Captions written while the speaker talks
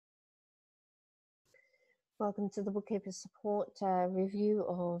Welcome to the Bookkeeper Support review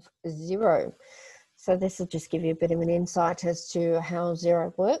of Xero. So this will just give you a bit of an insight as to how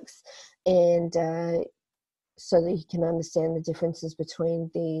Xero works, and so that you can understand the differences between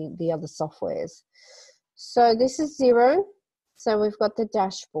the other softwares. So this is Xero. So we've got the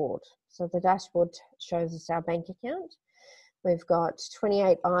dashboard. So the dashboard shows us our bank account. We've got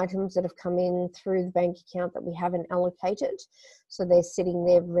 28 items that have come in through the bank account that we haven't allocated. So they're sitting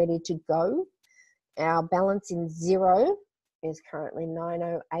there ready to go. Our balance in Xero is currently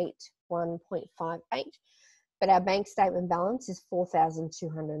 9081.58, but our bank statement balance is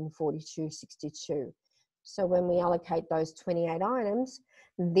 4,242.62. So when we allocate those 28 items,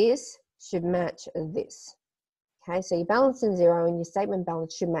 this should match this. Okay, so your balance in Xero and your statement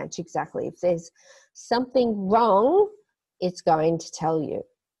balance should match exactly. If there's something wrong, it's going to tell you,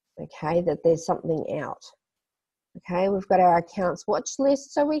 okay, that there's something out. Okay, we've got our accounts watch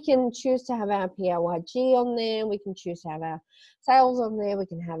list, so we can choose to have our PRYG on there, we can choose to have our sales on there, we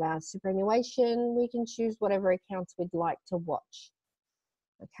can have our superannuation, we can choose whatever accounts we'd like to watch.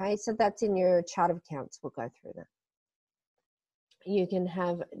 Okay, so that's in your chart of accounts. We'll go through that. You can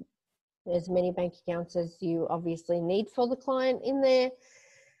have as many bank accounts as you obviously need for the client in there,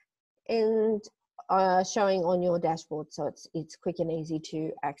 and showing on your dashboard, so it's quick and easy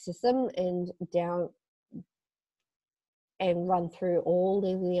to access them and run through all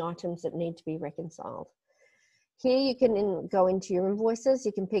of the items that need to be reconciled. Here you can go into your invoices.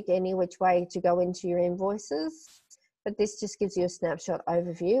 You can pick any which way to go into your invoices, but this just gives you a snapshot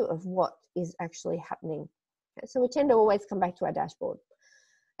overview of what is actually happening. Okay, so we tend to always come back to our dashboard.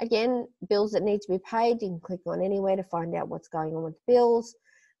 Again, bills that need to be paid, you can click on anywhere to find out what's going on with the bills,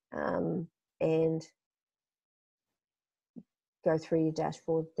 and go through your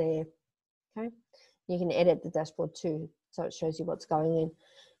dashboard there. Okay, you can edit the dashboard too, so it shows you what's going in,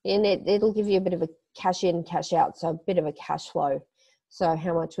 and it'll give you a bit of a cash in, cash out, so a bit of a cash flow. So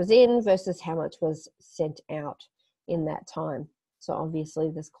how much was in versus how much was sent out in that time. So obviously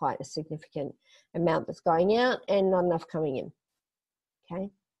there's quite a significant amount that's going out and not enough coming in. Okay,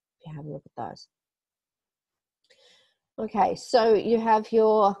 if you have a look at those. Okay, so you have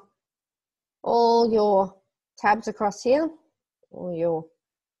all your tabs across here, all your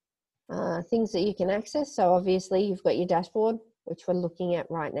things that you can access. So obviously you've got your dashboard, which we're looking at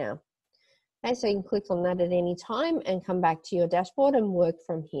right now. Okay, so you can click on that at any time and come back to your dashboard and work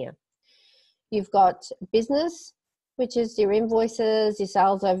from here. You've got business, which is your invoices, your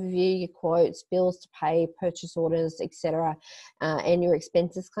sales overview, your quotes, bills to pay, purchase orders, etc., and your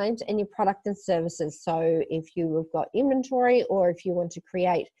expenses claims, and your product and services. So if you have got inventory, or if you want to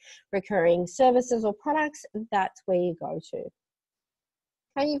create recurring services or products, that's where you go to.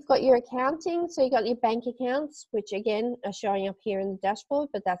 Okay, you've got your accounting, so you've got your bank accounts, which again are showing up here in the dashboard,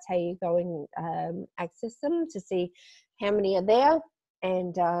 but that's how you go and access them to see how many are there,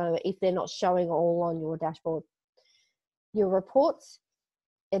 and if they're not showing all on your dashboard. Your reports,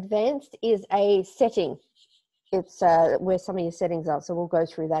 advanced is a setting. It's where some of your settings are, so we'll go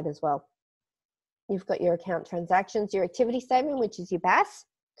through that as well. You've got your account transactions, your activity statement, which is your BAS.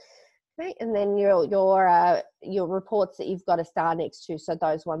 Okay, and then your reports that you've got a star next to, so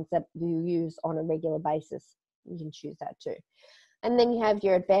those ones that you use on a regular basis, you can choose that too. And then you have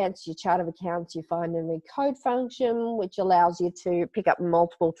your advanced, your chart of accounts, your find and read code function, which allows you to pick up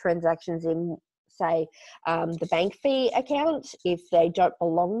multiple transactions in, say, the bank fee account. If they don't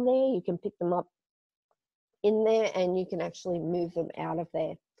belong there, you can pick them up in there and you can actually move them out of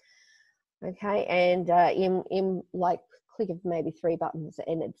there. Okay, and in like click of maybe 3 buttons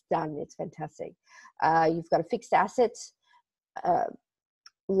and it's done. It's fantastic. You've got a fixed asset,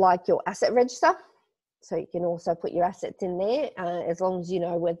 like your asset register. So you can also put your assets in there, as long as you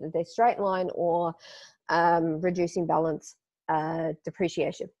know whether they're straight line or reducing balance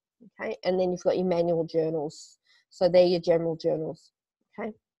depreciation. Okay, and then you've got your manual journals. So they're your general journals.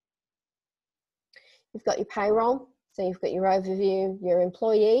 Okay, you've got your payroll. So you've got your overview, your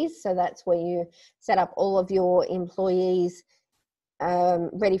employees. So that's where you set up all of your employees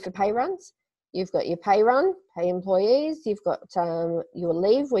ready for pay runs. You've got your pay run, pay employees. You've got your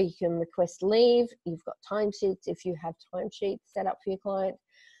leave, where you can request leave. You've got timesheets if you have timesheets set up for your client,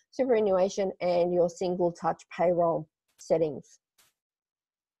 superannuation, and your single touch payroll settings.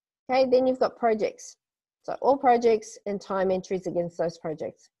 Okay, then you've got projects. So all projects and time entries against those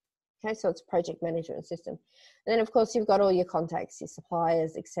projects. Okay, so it's a project management system. And then of course you've got all your contacts, your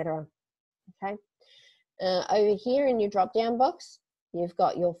suppliers, etc. Okay, over here in your drop down box, you've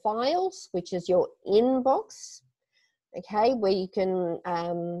got your files, which is your inbox. Okay, where you can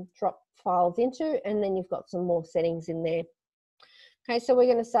drop files into, and then you've got some more settings in there Okay, so we're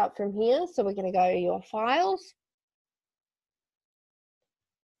going to start from here. So we're going to go to your files.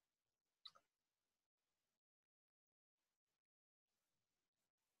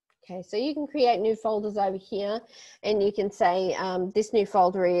 Okay, so you can create new folders over here, and you can say this new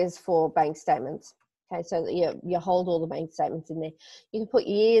folder is for bank statements. Okay, so that you hold all the bank statements in there. You can put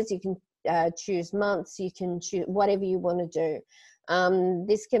years, you can choose months, you can choose whatever you want to do.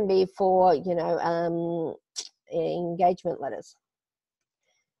 This can be for, you know, engagement letters,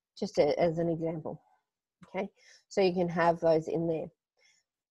 just as an example. Okay, so you can have those in there.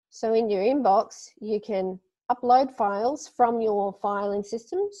 So in your inbox, you can upload files from your filing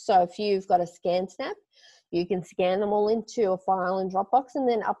system. So if you've got a ScanSnap, you can scan them all into a file in Dropbox and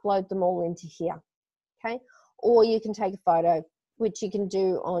then upload them all into here, okay? Or you can take a photo, which you can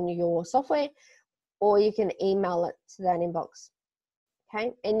do on your software, or you can email it to that inbox,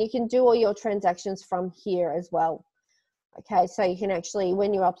 okay? And you can do all your transactions from here as well, okay? So you can actually,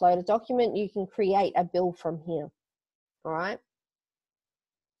 when you upload a document, you can create a bill from here, all right?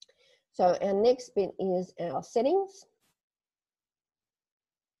 So our next bit is our settings.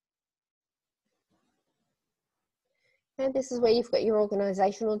 And this is where you've got your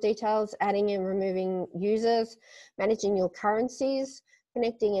organizational details, adding and removing users, managing your currencies,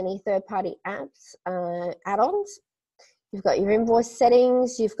 connecting any third-party apps, add-ons. You've got your invoice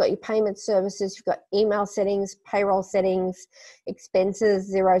settings, you've got your payment services, you've got email settings, payroll settings, expenses,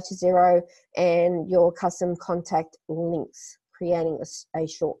 0 to 0, and your custom contact links, creating a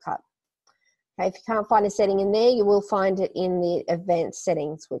shortcut. Okay, if you can't find a setting in there, you will find it in the advanced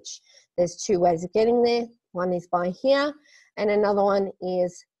settings, which there's two ways of getting there. One is by here, and another one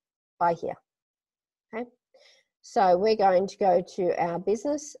is by here. Okay, so we're going to go to our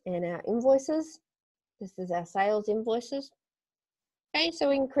business and our invoices. This is our sales invoices. Okay, so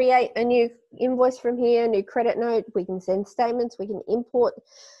we can create a new invoice from here, new credit note. We can send statements, we can import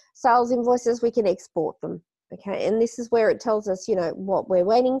sales invoices, we can export them. Okay, and this is where it tells us, you know, what we're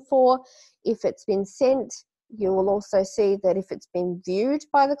waiting for. If it's been sent, you will also see that if it's been viewed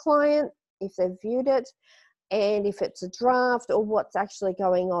by the client, if they've viewed it, and if it's a draft or what's actually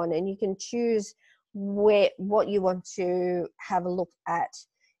going on. And you can choose what you want to have a look at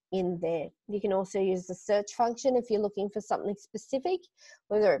in there. You can also use the search function if you're looking for something specific,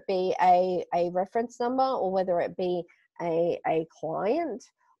 whether it be a reference number or whether it be a client.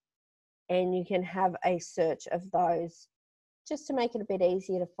 And you can have a search of those just to make it a bit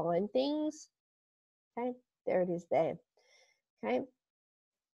easier to find things. Okay, there it is there. Okay,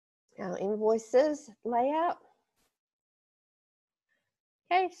 our invoices layout.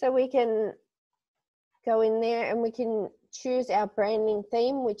 Okay, so we can go in there and we can choose our branding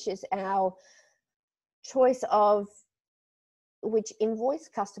theme, which is our choice of which invoice,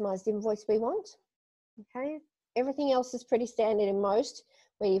 customized invoice we want. Okay, everything else is pretty standard in most,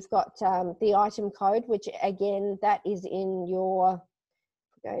 where you've got the item code, which again, that is in your,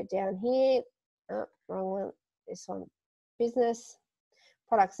 go down here, oh, wrong one, this one, business,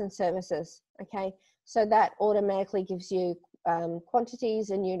 products and services. Okay, so that automatically gives you quantities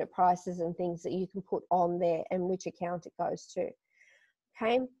and unit prices and things that you can put on there and which account it goes to.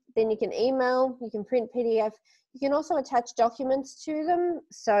 Okay, then you can email, you can print PDF, you can also attach documents to them.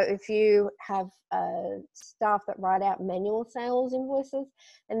 So if you have staff that write out manual sales invoices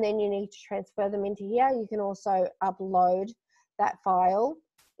and then you need to transfer them into here, you can also upload that file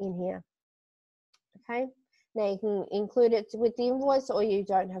in here. Okay, now you can include it with the invoice, or you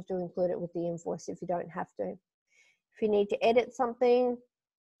don't have to include it with the invoice if you don't have to. If you need to edit something,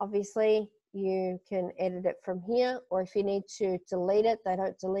 obviously you can edit it from here, or if you need to delete it, they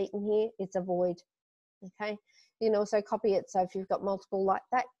don't delete in here, it's a void. Okay, you can also copy it. So if you've got multiple like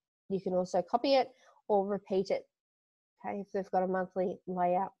that, you can also copy it or repeat it. Okay, if they've got a monthly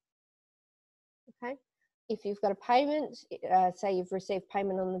layout. Okay, if you've got a payment, say you've received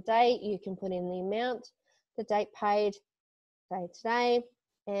payment on the day, you can put in the amount, the date paid, say today,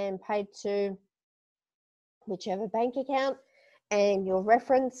 and paid to whichever bank account, and your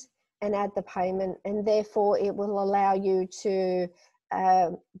reference, and add the payment, and therefore it will allow you to,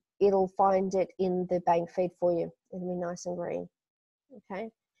 it'll find it in the bank feed for you. It'll be nice and green. Okay,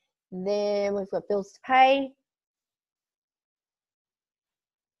 then we've got bills to pay.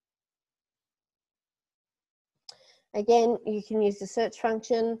 Again, you can use the search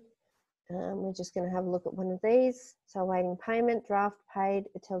function. We're just going to have a look at one of these. So awaiting payment, draft paid,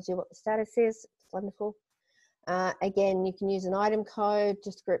 it tells you what the status is. It's wonderful. Again, you can use an item code,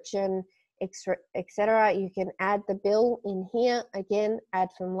 description, etc. You can add the bill in here. Again, add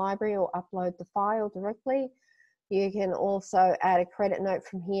from library or upload the file directly. You can also add a credit note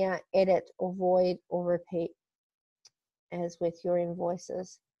from here, edit or void or repeat. as with your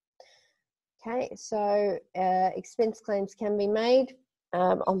invoices. Okay, so expense claims can be made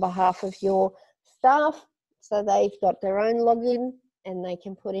on behalf of your staff. So they've got their own login and they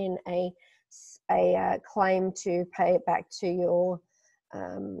can put in a claim to pay it back to your,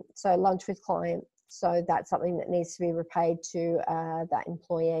 so lunch with client. So that's something that needs to be repaid to that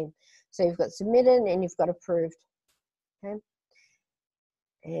employee. So you've got submitted and you've got approved. Okay.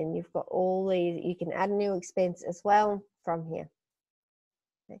 And you've got all these, you can add a new expense as well from here.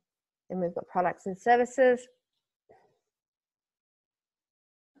 Okay. Then we've got products and services.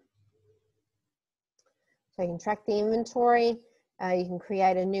 So you can track the inventory, you can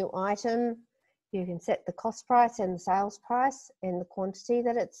create a new item, you can set the cost price and the sales price and the quantity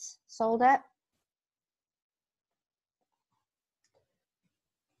that it's sold at.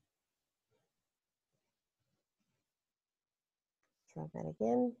 Try that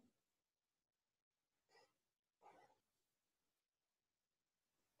again.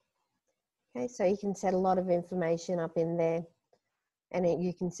 Okay, so you can set a lot of information up in there and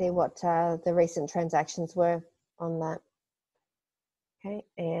you can see what the recent transactions were on that. Okay,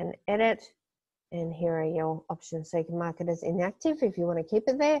 and edit, and here are your options. So you can mark it as inactive if you want to keep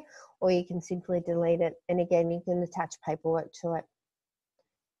it there, or you can simply delete it. And again, you can attach paperwork to it.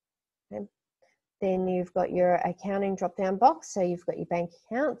 Okay. Then you've got your accounting drop-down box. So you've got your bank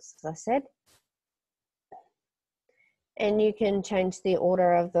accounts, as I said. And you can change the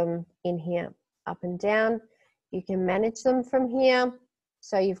order of them in here, up and down. You can manage them from here.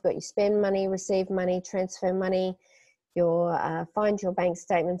 So you've got your spend money, receive money, transfer money, your find your bank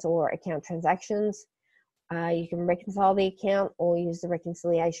statements or account transactions. You can reconcile the account or use the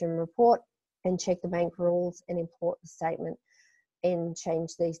reconciliation report and check the bank rules and import the statement and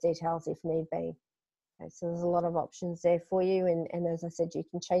change these details if need be. Okay, so there's a lot of options there for you, and as I said, you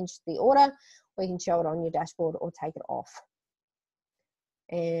can change the order or you can show it on your dashboard or take it off.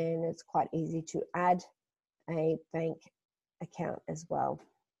 And it's quite easy to add a bank account as well.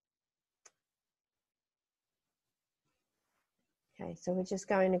 Okay, so we're just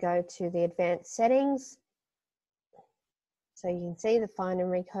going to go to the advanced settings. So you can see the find and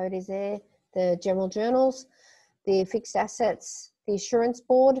recode is there, the general journals, the fixed assets, the assurance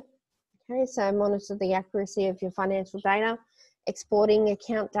board. Okay, so monitor the accuracy of your financial data, exporting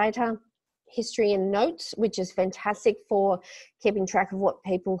account data, history and notes, which is fantastic for keeping track of what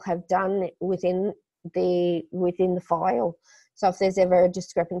people have done within the file. So if there's ever a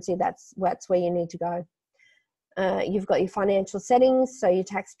discrepancy, that's where you need to go. You've got your financial settings, so your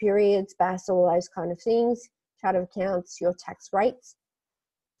tax periods, BAS, all those kind of things, chart of accounts, your tax rates,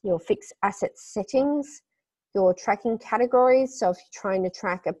 your fixed asset settings, your tracking categories. So if you're trying to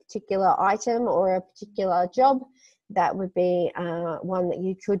track a particular item or a particular job, that would be one that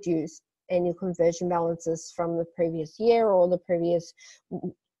you could use, and your conversion balances from the previous year or the previous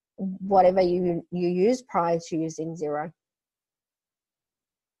whatever you use prior to using Xero.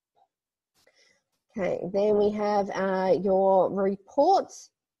 Okay, then we have your reports.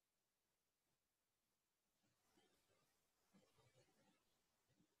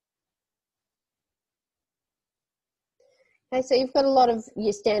 Okay, so you've got a lot of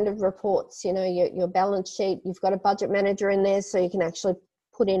your standard reports, you know, your balance sheet, you've got a budget manager in there, so you can actually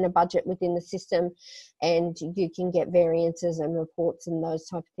put in a budget within the system and you can get variances and reports and those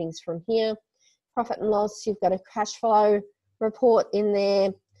type of things from here. Profit and loss, you've got a cash flow report in there,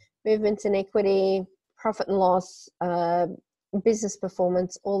 movements in equity, profit and loss, business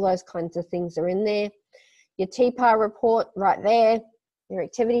performance, all those kinds of things are in there. Your TPAR report right there, your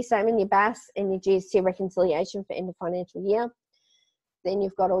activity statement, your BAS, and your GST reconciliation for end of financial year. Then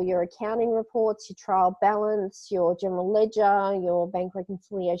you've got all your accounting reports, your trial balance, your general ledger, your bank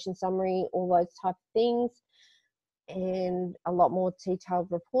reconciliation summary, all those type of things, and a lot more detailed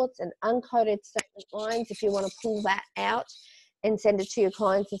reports and uncoded statement lines if you want to pull that out and send it to your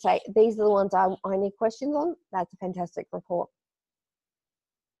clients and say, these are the ones I need questions on. That's a fantastic report.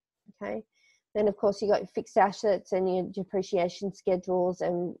 Okay. Then, of course, you got your fixed assets and your depreciation schedules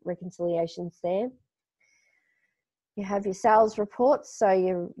and reconciliations there. You have your sales reports, so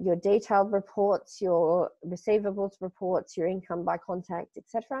your detailed reports, your receivables reports, your income by contact,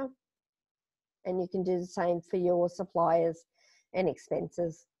 etc. And you can do the same for your suppliers and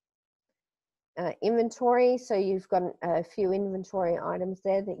expenses. Inventory, so you've got a few inventory items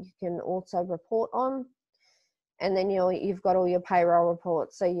there that you can also report on. And then you've got all your payroll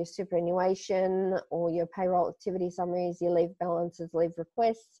reports, so your superannuation or your payroll activity summaries, your leave balances, leave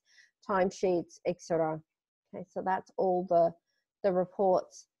requests, timesheets, etc. Okay, so that's all the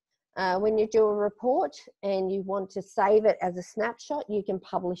reports. When you do a report and you want to save it as a snapshot, you can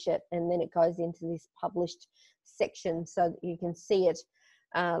publish it, and then it goes into this published section so that you can see it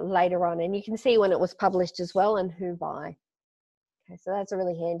later on, and you can see when it was published as well and who by. Okay, so that's a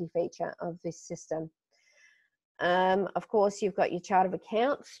really handy feature of this system. Of course, you've got your chart of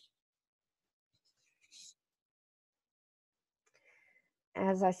accounts.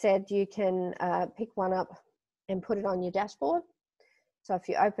 As I said, you can pick one up and put it on your dashboard. So if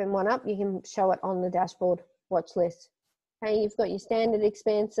you open one up, you can show it on the dashboard watch list. Okay, you've got your standard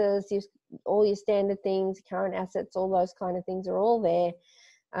expenses, all your standard things, current assets, all those kind of things are all there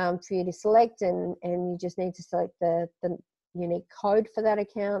for you to select, and you just need to select the unique code for that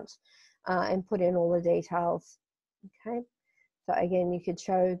account and put in all the details. Okay, so again, you could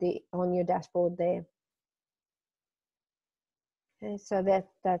show on your dashboard there. Okay, so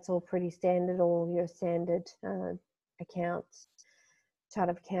that's all pretty standard, all your standard accounts, chart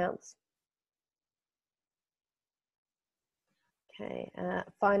of accounts. Okay,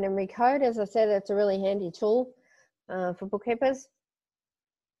 find and recode. As I said, it's a really handy tool for bookkeepers.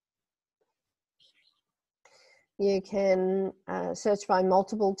 You can search by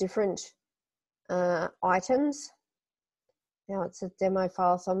multiple different items. Now it's a demo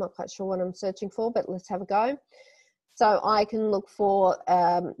file, so I'm not quite sure what I'm searching for, but let's have a go. So I can look for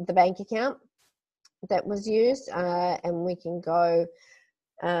the bank account that was used, and we can go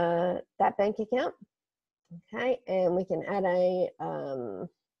that bank account. Okay, and we can add a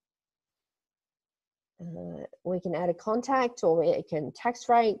contact, or we can tax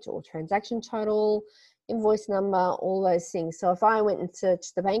rate or transaction total, invoice number, all those things. So if I went and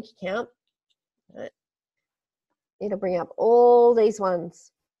searched the bank account, it'll bring up all these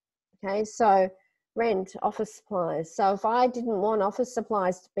ones. Okay, so rent, office supplies. So if I didn't want office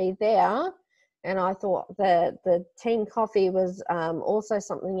supplies to be there, and I thought the tea and coffee was also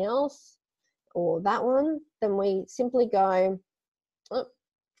something else, or that one, then we simply go, oh,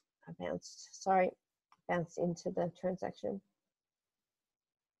 I bounced into the transaction.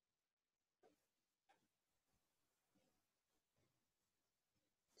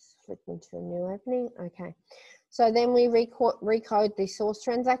 Flip into a new opening. Okay, so then we recode the source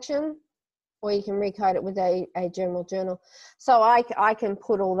transaction, or you can recode it with a general journal. So I can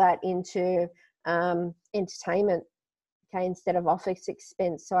put all that into entertainment, okay, instead of office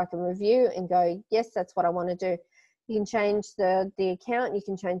expense. So I can review and go, yes, that's what I want to do. You can change the account, you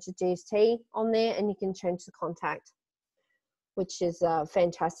can change the GST on there, and you can change the contact, which is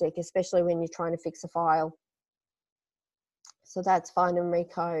fantastic, especially when you're trying to fix a file. So that's find and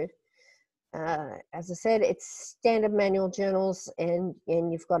recode. As I said, it's standard manual journals, and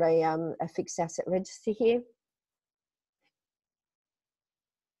you've got a fixed asset register here.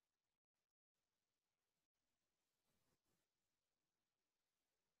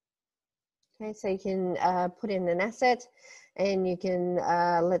 Okay, so you can put in an asset, and you can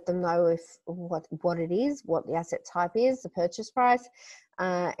let them know what it is, what the asset type is, the purchase price,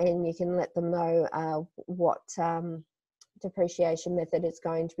 and you can let them know what depreciation method it's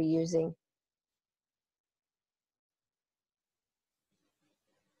going to be using.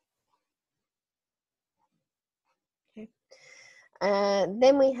 Okay.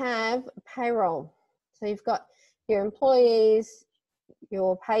 Then we have payroll. So you've got your employees,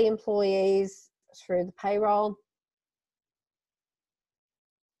 your pay employees through the payroll.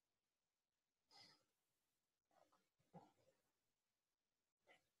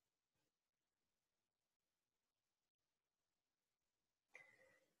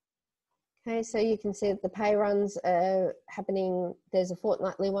 Okay, so you can see that the pay runs are happening. There's a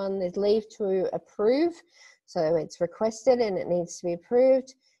fortnightly one, there's leave to approve. So it's requested and it needs to be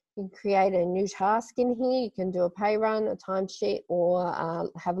approved. You can create a new task in here. You can do a pay run, a timesheet, or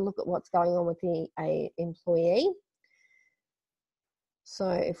have a look at what's going on with the employee. So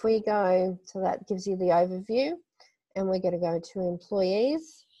if we go, so that gives you the overview, and we're going to go to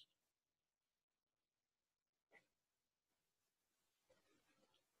employees.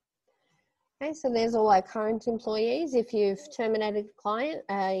 Okay, so there's all our current employees. If you've terminated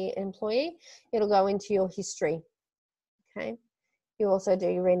an employee, it'll go into your history. Okay, you also do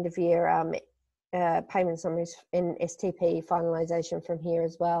your end of year payment summaries and STP finalization from here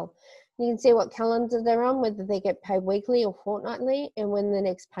as well. You can see what calendar they're on, whether they get paid weekly or fortnightly, and when the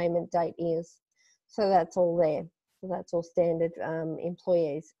next payment date is. So that's all there. So that's all standard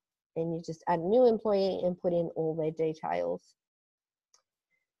employees. And you just add a new employee and put in all their details.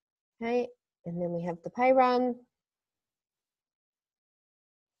 Okay, and then we have the pay run.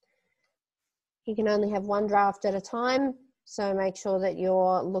 You can only have one draft at a time, so make sure that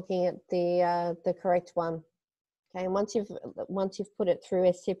you're looking at the correct one. Okay, and once you've put it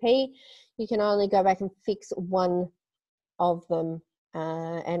through STP, you can only go back and fix one of them,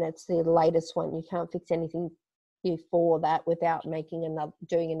 and it's the latest one. You can't fix anything you for that without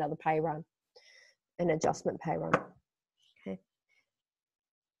doing another pay run, an adjustment pay run. Okay.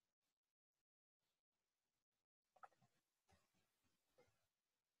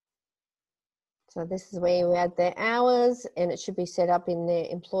 So this is where you add their hours, and it should be set up in their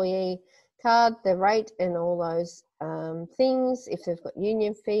employee card, the rate and all those things, if they've got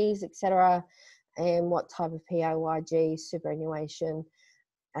union fees, etc., and what type of PAYG, superannuation,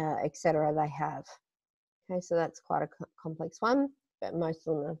 etc. they have. Okay, so that's quite a complex one, but most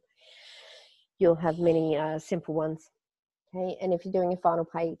of them you'll have many simple ones. Okay, and if you're doing a final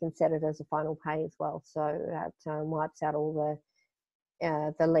pay, you can set it as a final pay as well, so that wipes out all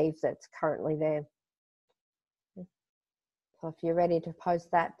the leave that's currently there. So if you're ready to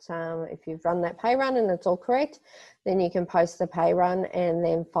post that, if you've run that pay run and it's all correct, then you can post the pay run and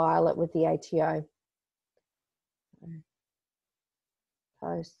then file it with the ATO.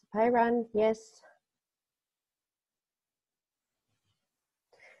 Post the pay run, yes.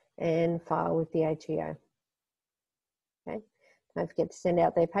 And file with the ATO. Okay. Don't forget to send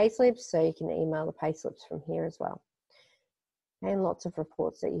out their pay slips, so you can email the pay slips from here as well. And lots of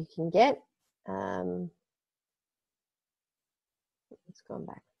reports that you can get. It's gone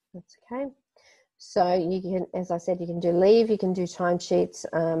back. That's okay. So you can, as I said, you can do leave, you can do timesheets,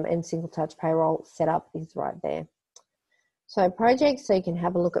 and single touch payroll setup is right there. So projects, so you can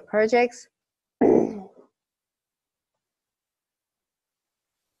have a look at projects. Okay,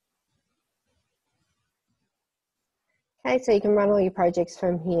 so you can run all your projects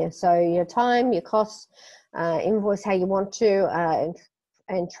from here. So your time, your costs, invoice how you want to,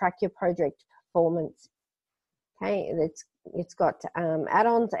 and track your project performance. Okay, it's got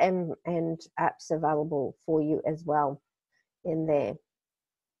add-ons and apps available for you as well in there.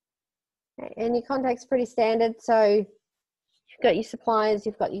 Okay, and your contact's pretty standard. So you've got your suppliers,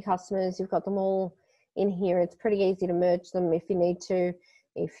 you've got your customers, you've got them all in here. It's pretty easy to merge them if you need to,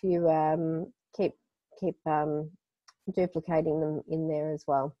 if you keep duplicating them in there as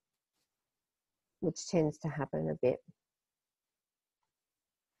well, which tends to happen a bit.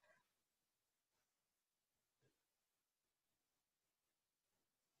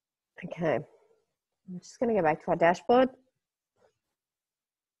 Okay, I'm just going to go back to our dashboard.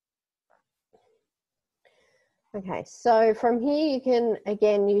 Okay, so from here you can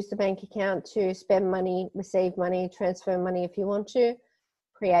again use the bank account to spend money, receive money, transfer money if you want to,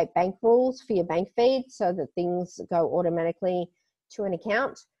 create bank rules for your bank feed so that things go automatically to an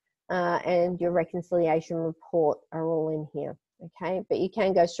account, and your reconciliation report are all in here. Okay, but you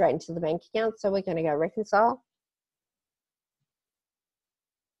can go straight into the bank account, so we're going to go reconcile.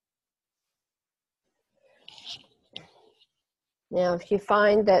 Now, if you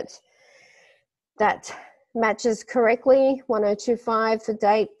find that matches correctly, 1025, the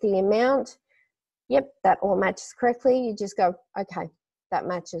date, the amount, yep, that all matches correctly, you just go, okay, that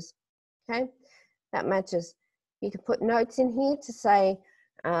matches. Okay, that matches. You can put notes in here to say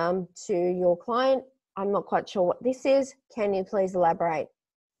to your client, I'm not quite sure what this is, can you please elaborate?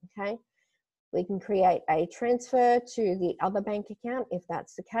 Okay, we can create a transfer to the other bank account if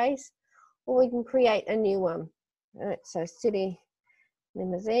that's the case, or we can create a new one. All right, so city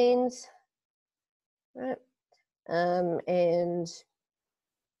limousines, right, and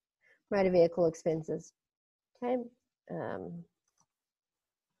motor vehicle expenses. Okay,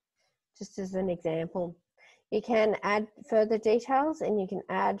 just as an example. You can add further details, and you can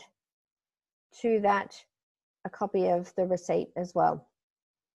add to that a copy of the receipt as well.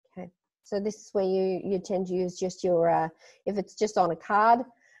 Okay, so this is where you tend to use just your, if it's just on a card,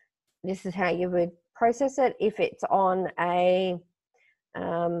 this is how you would process it. If it's on a,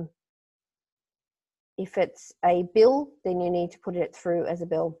 if it's a bill, then you need to put it through as a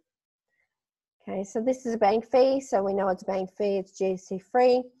bill. Okay, so this is a bank fee, so we know it's a bank fee, it's GST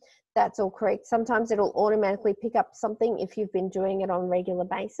free. That's all correct. Sometimes it'll automatically pick up something if you've been doing it on a regular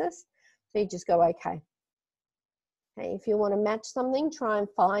basis. So you just go, okay. Okay, if you want to match something, try and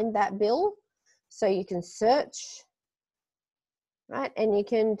find that bill so you can search, right? And you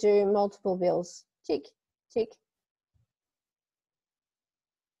can do multiple bills. Tick, tick.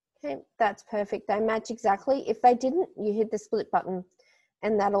 Okay, that's perfect. They match exactly. If they didn't, you hit the split button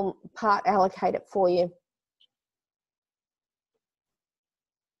and that'll part allocate it for you.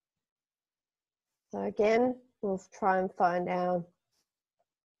 So again, we'll try and find our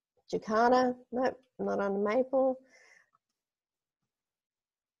Jakarta. Nope, not under Maple.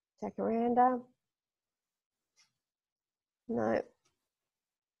 Jacaranda. No.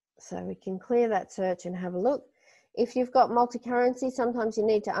 So we can clear that search and have a look. If you've got multi-currency, sometimes you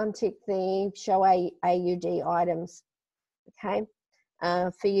need to untick the show AUD items, okay,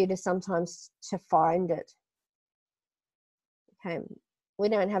 for you to sometimes to find it. Okay, we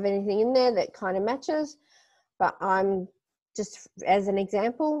don't have anything in there that kind of matches, but I'm just, as an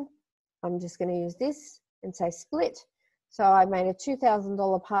example, I'm just going to use this and say split. So I made a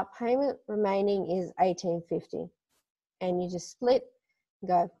 $2,000 part payment, remaining is $1,850. And you just split and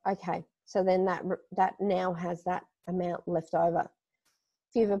go, okay. So then that now has that amount left over.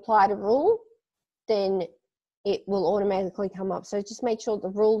 If you've applied a rule, then it will automatically come up. So just make sure the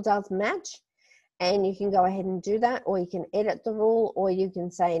rule does match, and you can go ahead and do that, or you can edit the rule, or you can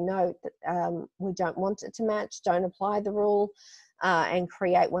say, no, we don't want it to match, don't apply the rule, and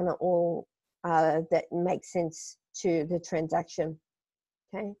create one all that makes sense to the transaction.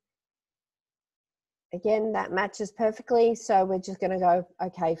 Okay. Again, that matches perfectly, so we're just going to go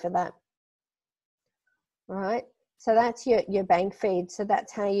okay for that. All right. So that's your bank feed. So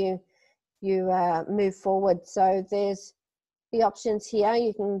that's how you move forward. So there's the options here.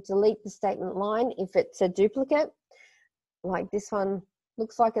 You can delete the statement line if it's a duplicate. Like this one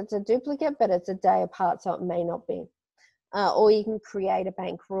looks like it's a duplicate, but it's a day apart, so it may not be. Or you can create a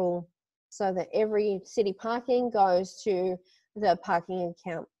bank rule so that every city parking goes to the parking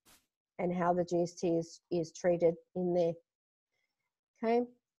account and how the GST is treated in there. Okay,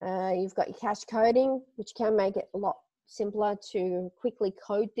 you've got your cash coding, which can make it a lot simpler to quickly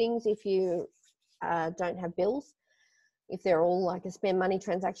code things if you don't have bills, if they're all like a spend money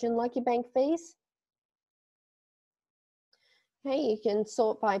transaction like your bank fees. Okay, you can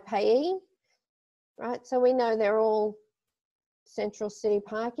sort by payee, right? So we know they're all central city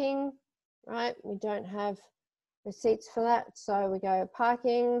parking, right? We don't have receipts for that, so we go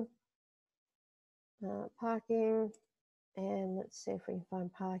parking, parking, and let's see if we can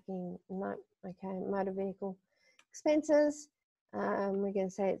find parking. No, okay, motor vehicle expenses. We're going to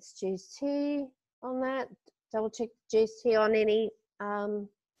say it's GST on that. Double check GST on any on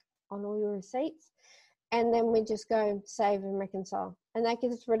all your receipts, and then we just go save and reconcile, and that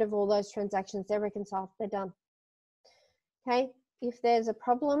gets rid of all those transactions. They're reconciled. They're done. Okay. If there's a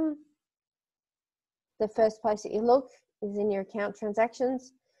problem, the first place that you look is in your account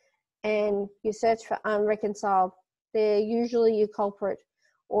transactions, and you search for unreconciled. They're usually your culprit,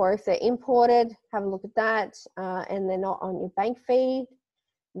 or if they're imported, have a look at that, and they're not on your bank feed,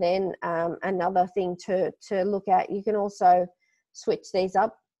 then another thing to look at. You can also switch these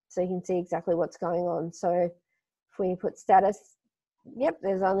up so you can see exactly what's going on. So if we put status, yep,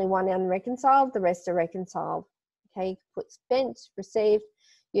 there's only one unreconciled, the rest are reconciled. Okay, you can put spent, received,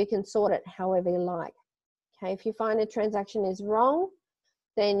 you can sort it however you like. Okay, if you find a transaction is wrong,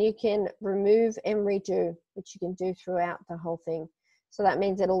 then you can remove and redo, which you can do throughout the whole thing. So that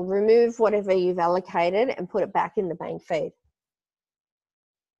means it'll remove whatever you've allocated and put it back in the bank feed.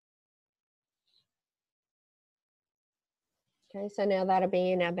 Okay, so now that'll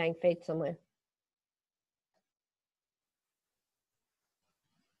be in our bank feed somewhere.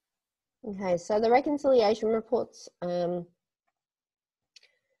 Okay, so the reconciliation reports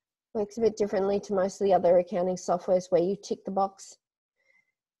works a bit differently to most of the other accounting softwares where you tick the box.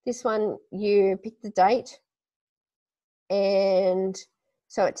 This one, you pick the date, and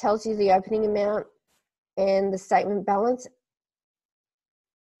so it tells you the opening amount and the statement balance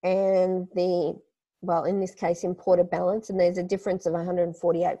and the, well, in this case, imported balance, and there's a difference of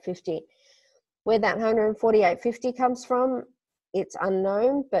 $148.50. Where that $148.50 comes from, it's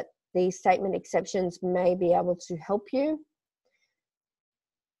unknown, but the statement exceptions may be able to help you.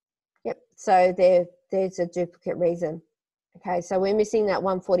 Yep, so there's a duplicate reason. Okay, so we're missing that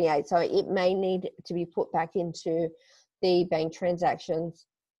 148, so it may need to be put back into the bank transactions.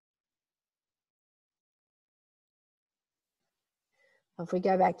 If we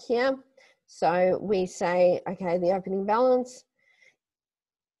go back here, so we say, okay, the opening balance,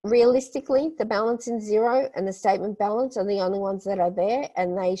 realistically, the balance in Xero and the statement balance are the only ones that are there,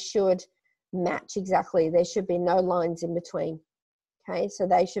 and they should match exactly. There should be no lines in between. Okay, so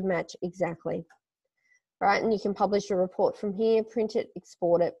they should match exactly. Right, and you can publish a report from here, print it,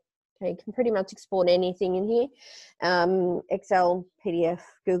 export it. Okay, you can pretty much export anything in here, Excel, PDF,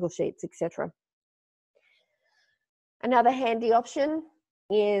 Google Sheets, etc. Another handy option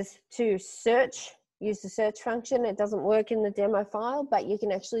is to search, use the search function. It doesn't work in the demo file, but you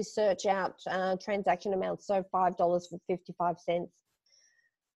can actually search out transaction amounts, so $5.55.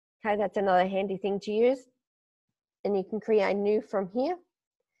 Okay, that's another handy thing to use. And you can create new from here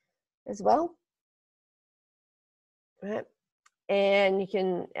as well. Right. And you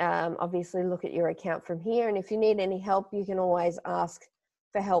can obviously look at your account from here. And if you need any help, you can always ask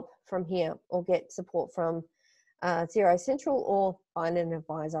for help from here or get support from Xero Central or find an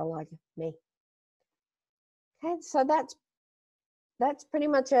advisor like me. Okay, so that's pretty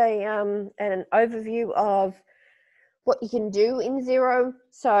much an overview of what you can do in Xero.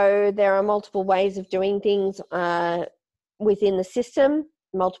 So there are multiple ways of doing things within the system,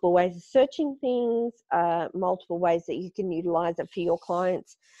 multiple ways of searching things, multiple ways that you can utilize it for your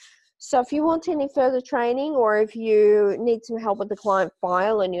clients. So if you want any further training, or if you need some help with the client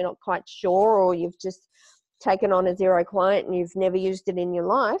file and you're not quite sure, or you've just taken on a Xero client and you've never used it in your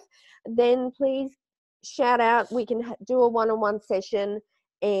life, then please shout out. We can do a one-on-one session,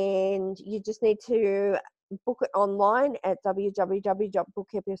 and you just need to book it online at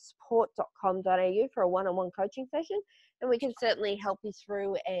www.bookkeepersupport.com.au for a one-on-one coaching session, and we can certainly help you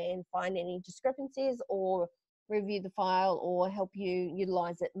through and find any discrepancies, or review the file, or help you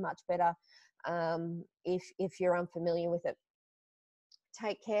utilize it much better if you're unfamiliar with it.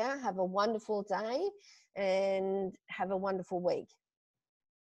 Take care, have a wonderful day, and have a wonderful week.